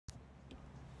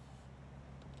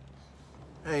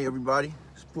Hey everybody,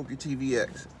 Spooky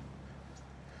TVX.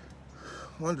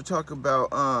 Wanted to talk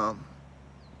about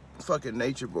fucking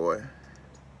Nature Boy.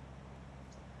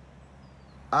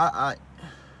 I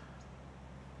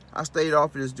stayed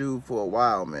off of this dude for a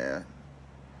while, man.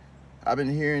 I've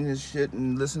been hearing his shit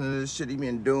and listening to this shit he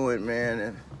been doing, man,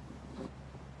 and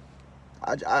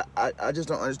I just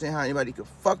don't understand how anybody could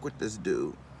fuck with this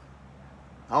dude.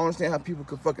 I don't understand how people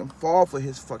could fucking fall for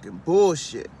his fucking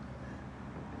bullshit.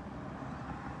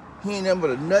 He ain't nothing but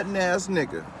a nutting ass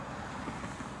nigga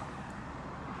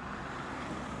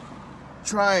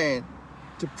trying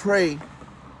to prey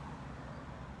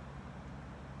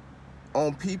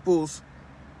on people's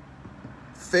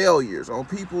failures, on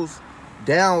people's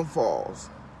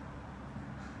downfalls,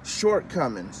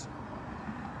 shortcomings.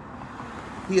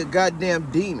 He a goddamn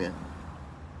demon.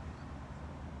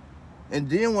 And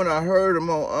then when I heard him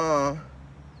on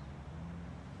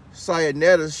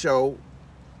Sayanetta's show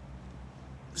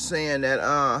saying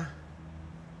that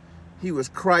he was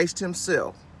Christ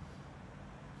himself.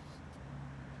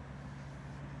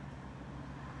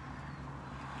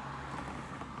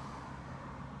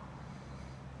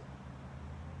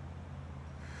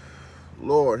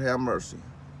 Lord have mercy.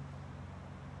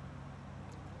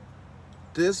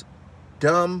 This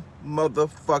dumb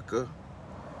motherfucker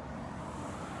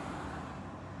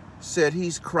said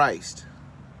he's Christ.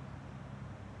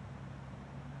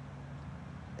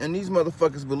 And these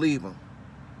motherfuckers believe him.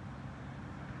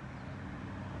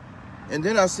 And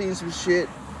then I seen some shit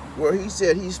where he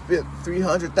said he spent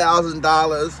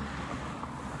 $300,000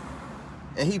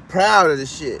 and he proud of the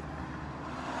shit.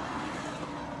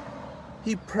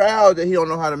 He proud that he don't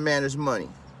know how to manage money.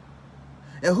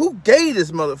 And who gave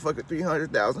this motherfucker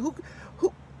 $300,000? Who?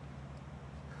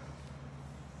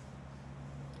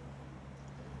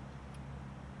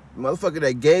 The motherfucker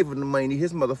that gave him the money need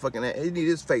his motherfucking ass. He need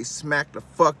his face smacked the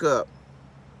fuck up.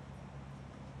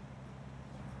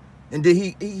 And then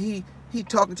he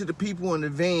talking to the people in the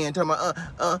van, talking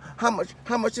about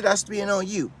how much did I spend on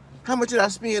you? How much did I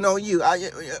spend on you?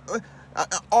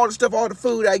 All the stuff, all the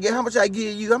food I get, how much I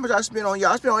give you, how much I spend on you?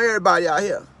 I spend on everybody out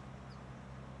here.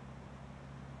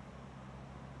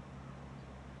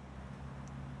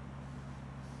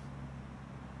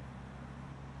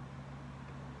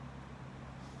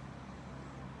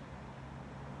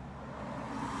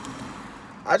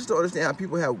 I just don't understand how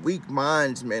people have weak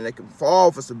minds, man. They can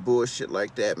fall for some bullshit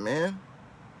like that, man.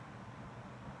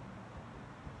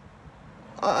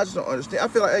 I just don't understand. I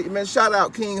feel like, hey, man, shout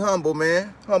out King Humble,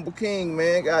 man. Humble King,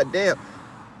 man. God damn.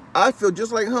 I feel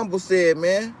just like Humble said,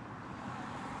 man.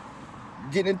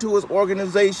 Getting into his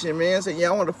organization, man. Saying, yeah,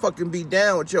 I want to fucking be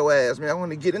down with your ass, man. I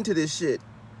want to get into this shit.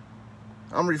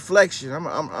 I'm reflection.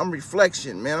 I'm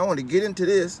reflection, man. I want to get into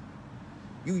this.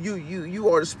 You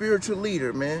are the spiritual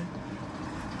leader, man.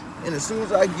 And as soon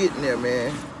as I get in there,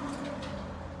 man.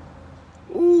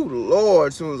 Ooh, Lord,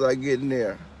 as soon as I get in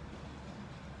there.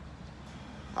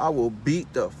 I will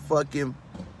beat the fucking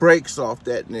brakes off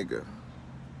that nigga.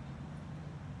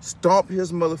 Stomp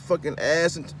his motherfucking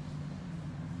ass and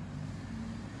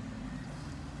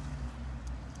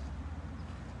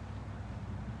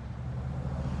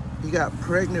he got a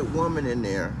pregnant woman in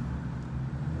there.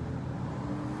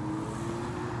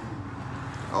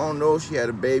 I don't know if she had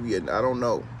a baby or I don't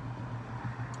know.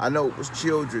 I know it was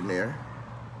children there.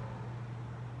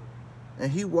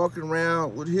 And he walking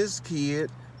around with his kid.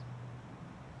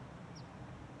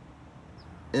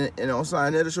 And on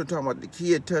Sayanetta's show talking about the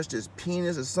kid touched his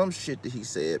penis or some shit that he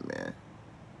said, man.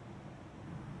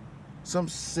 Some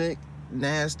sick,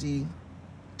 nasty,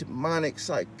 demonic,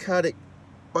 psychotic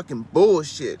fucking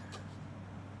bullshit.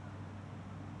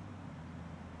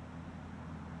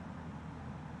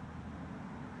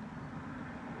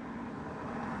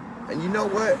 And you know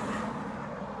what?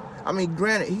 I mean,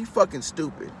 granted, he fucking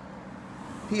stupid.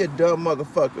 He a dumb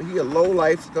motherfucker. He a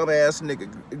low-life, scum-ass nigga.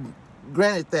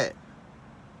 Granted that.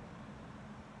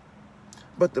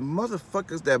 But the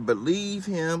motherfuckers that believe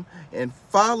him and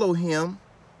follow him,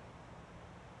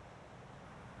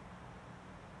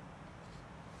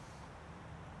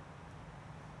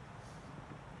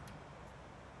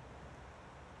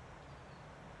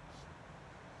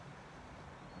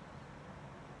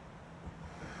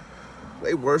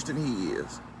 they worse than he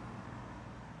is.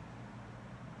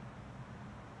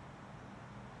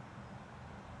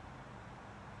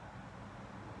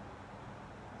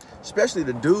 Especially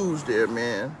the dudes there,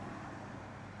 man.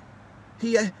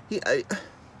 He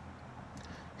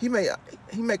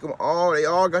make them all. They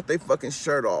all got their fucking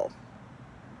shirt off.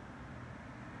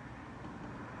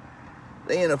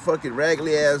 They in a fucking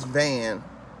raggedy ass van.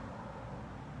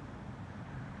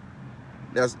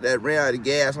 that ran out of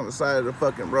gas on the side of the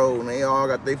fucking road, and they all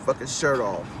got their fucking shirt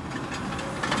off.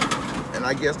 And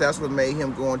I guess that's what made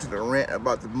him go into the rant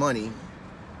about the money,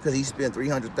 because he spent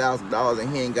 $300,000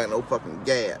 and he ain't got no fucking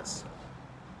gas.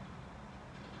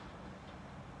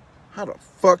 How the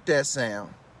fuck that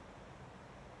sound?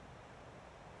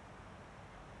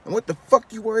 And what the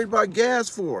fuck you worried about gas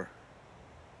for?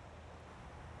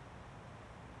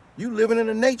 You living in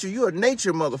the nature. You a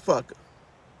nature motherfucker.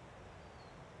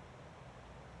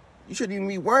 You shouldn't even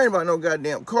be worrying about no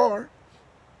goddamn car.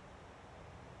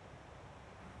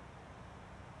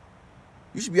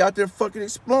 You should be out there fucking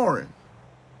exploring.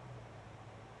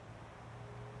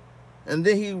 And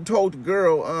then he told the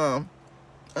girl,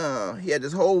 he had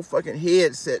this whole fucking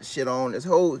headset shit on, this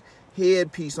whole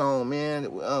headpiece on, man,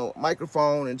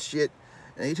 microphone and shit.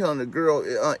 And he telling the girl,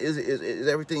 is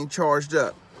everything charged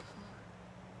up?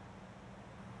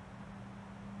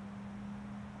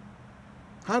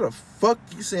 How the fuck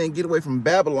you saying get away from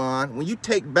Babylon when you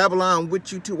take Babylon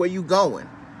with you to where you going?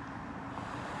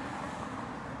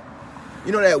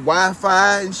 You know that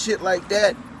Wi-Fi and shit like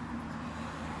that?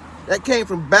 That came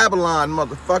from Babylon,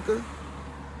 motherfucker.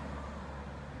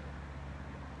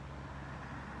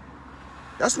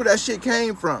 That's where that shit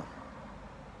came from.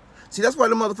 See, that's why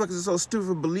the motherfuckers are so stupid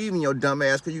for believing your dumb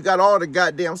ass, because you got all the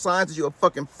goddamn signs that you're a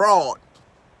fucking fraud.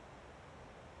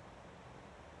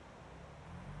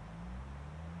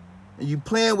 And you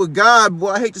playing with God, boy,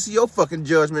 I hate to see your fucking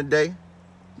judgment day.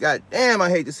 God damn,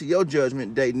 I hate to see your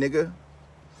judgment day, nigga.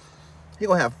 He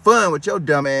gonna have fun with your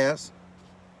dumb ass.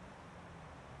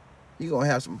 He gonna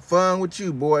have some fun with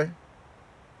you, boy.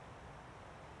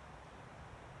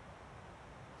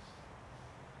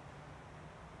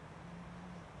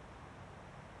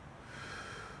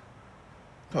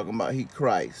 Talking about he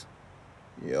Christ.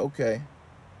 Yeah, okay.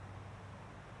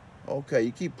 Okay,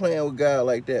 you keep playing with God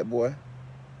like that, boy.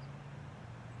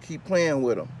 Keep playing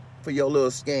with him for your little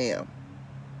scam.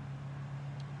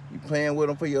 You playing with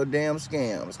him for your damn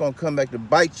scam. It's gonna come back to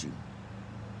bite you.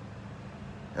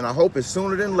 And I hope it's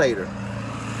sooner than later.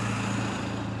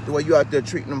 The way you out there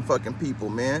treating them fucking people,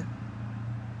 man.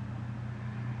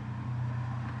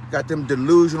 Got them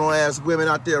delusional ass women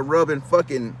out there rubbing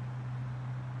fucking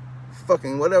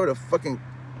whatever the fucking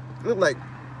look like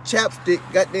chapstick,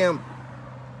 goddamn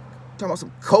talking about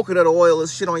some coconut oil and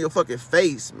shit on your fucking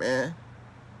face, man.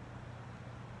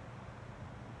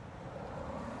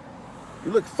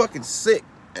 You look fucking sick,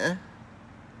 man.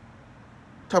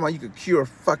 Talking about you could cure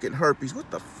fucking herpes.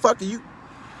 What the fuck are you?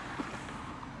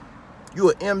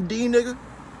 You an MD, nigga?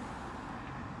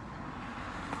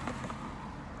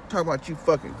 Talking about you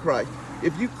fucking Christ.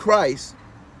 If you Christ,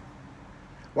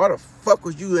 why the fuck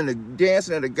was you in the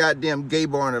dancing at a goddamn gay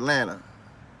bar in Atlanta?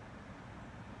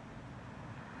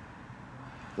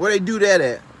 Where they do that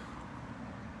at?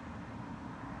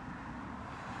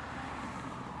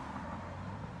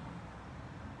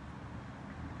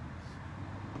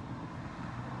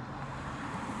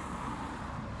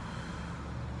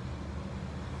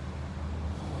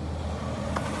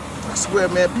 I swear,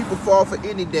 man, people fall for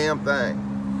any damn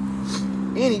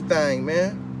thing. Anything,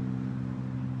 man.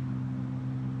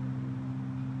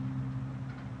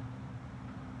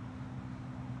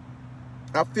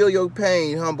 I feel your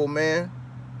pain, humble man.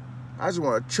 I just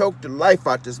want to choke the life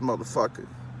out this motherfucker.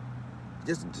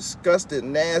 Just disgusted,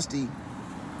 nasty,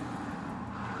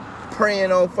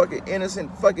 preying on fucking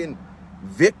innocent fucking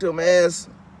victim ass,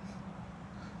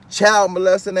 child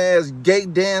molesting ass, gay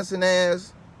dancing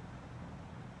ass.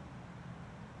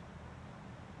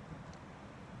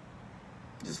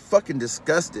 Just fucking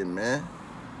disgusting, man.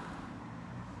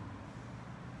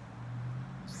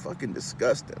 Fucking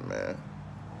disgusting, man.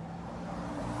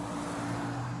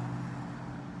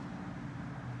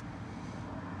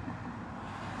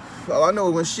 All I know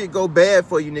is when shit go bad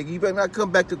for you, nigga, you better not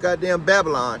come back to goddamn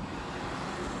Babylon.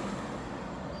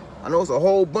 I know it's a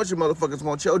whole bunch of motherfuckers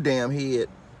want your damn head.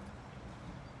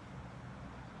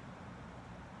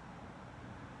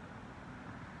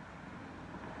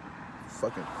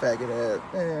 Fucking faggot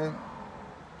ass, man.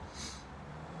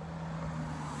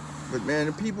 But man,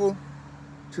 the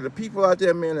people out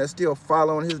there, man, that's still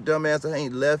following his dumb ass that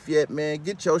ain't left yet, man,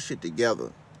 get your shit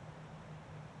together.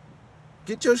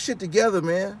 Get your shit together,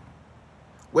 man.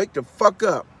 Wake the fuck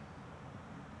up.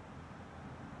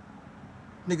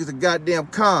 Nigga's a goddamn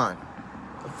con.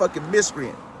 A fucking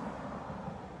miscreant.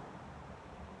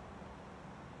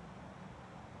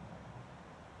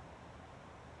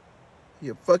 He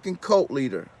a fucking cult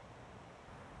leader.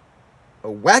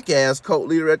 A whack-ass cult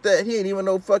leader at that. He ain't even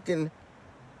no fucking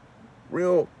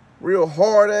real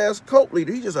hard-ass cult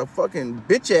leader. He's just a fucking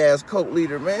bitch-ass cult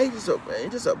leader, man. He's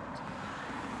just a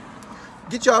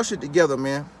Get y'all shit together,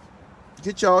 man.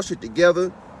 Get y'all shit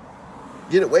together.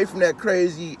 Get away from that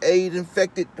crazy AIDS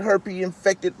infected, herpes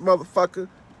infected motherfucker.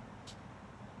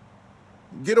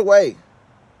 Get away.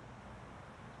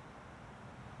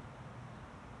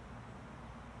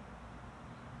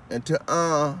 And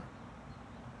to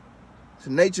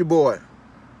Nature Boy.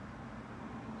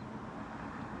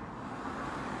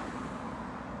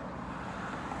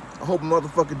 I hope a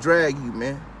motherfucker drag you,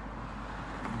 man.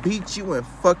 Beat you and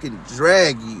fucking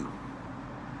drag you.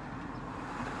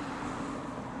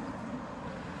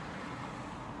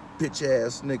 Bitch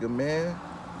ass nigga, man.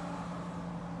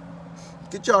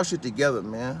 Get y'all shit together,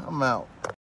 man. I'm out.